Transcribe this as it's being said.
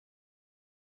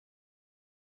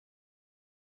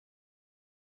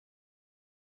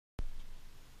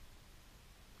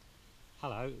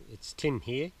Hello, it's Tim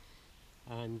here.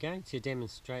 I'm going to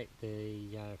demonstrate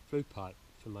the flue pipe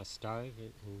for my stove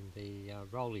and the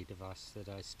rolly device that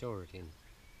I store it in.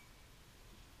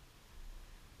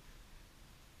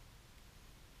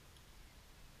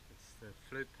 It's the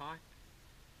flue pipe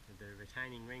with the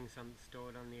retaining rings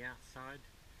stored on the outside.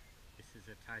 This is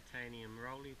a titanium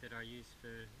rolly that I use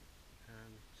for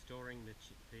storing the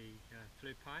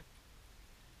flue pipe.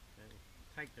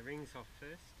 Take the rings off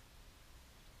first.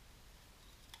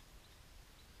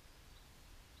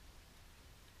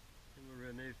 Then we'll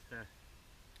remove the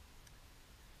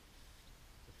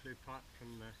flue pipe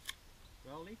from the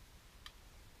rolly.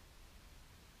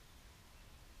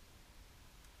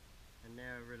 And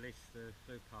now release the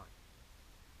flue pipe.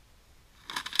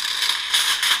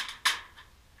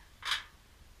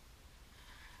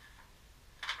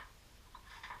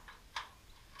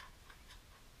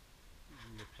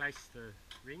 And replace the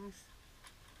rings.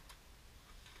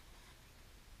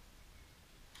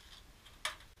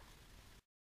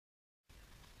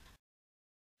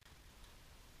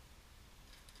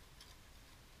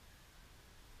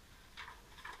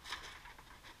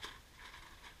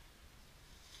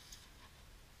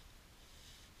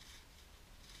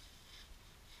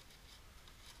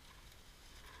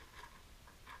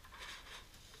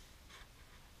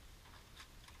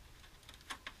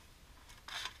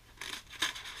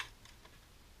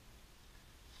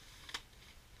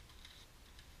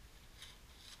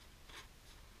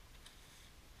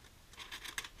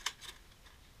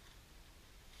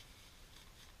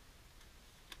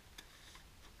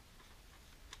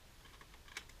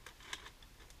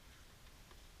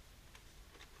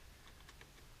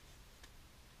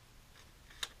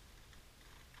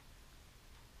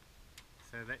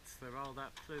 So that's the rolled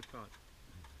up flue pipe.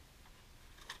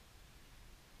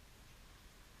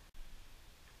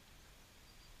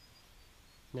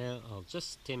 Now I'll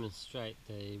just demonstrate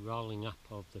the rolling up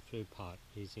of the flue pipe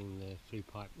using the flue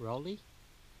pipe rolly.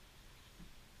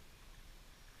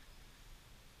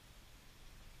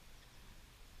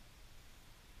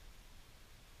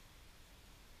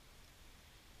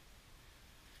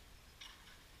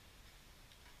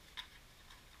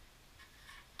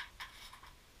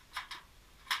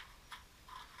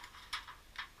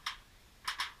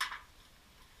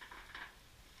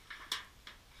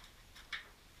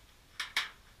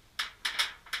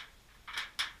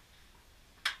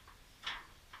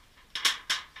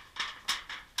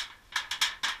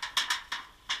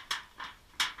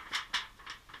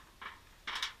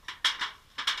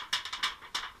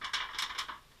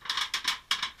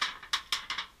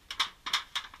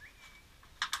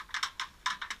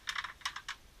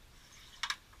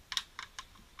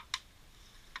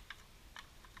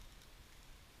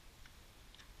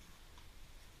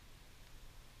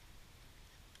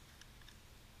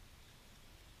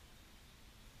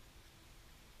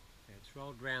 It's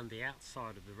rolled round the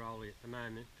outside of the rolly at the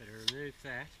moment, but I'll remove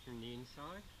that from the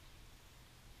inside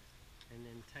and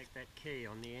then take that key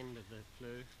on the end of the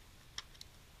flue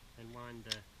and wind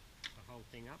the whole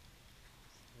thing up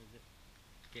so that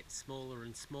it gets smaller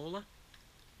and smaller.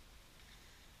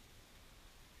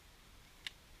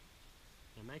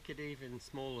 Now make it even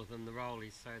smaller than the rolly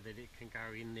so that it can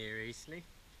go in there easily.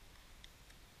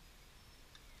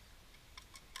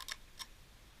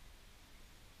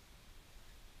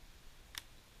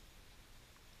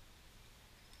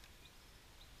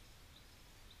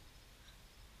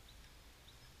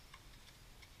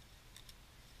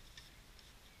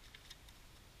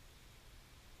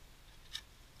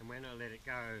 And when I let it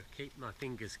go, keep my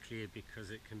fingers clear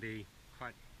because it can be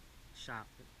quite sharp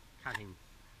cutting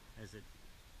as it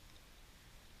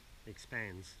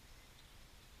expands.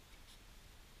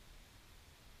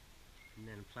 And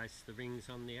then place the rings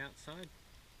on the outside.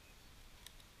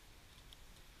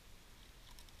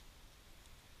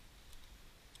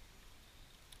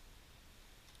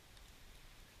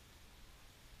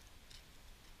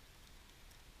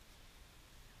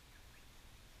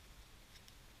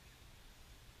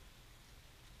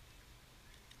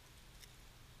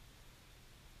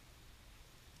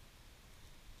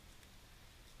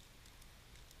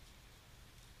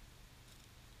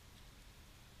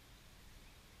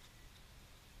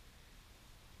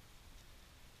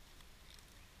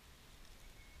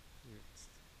 It's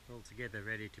all together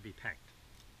ready to be packed.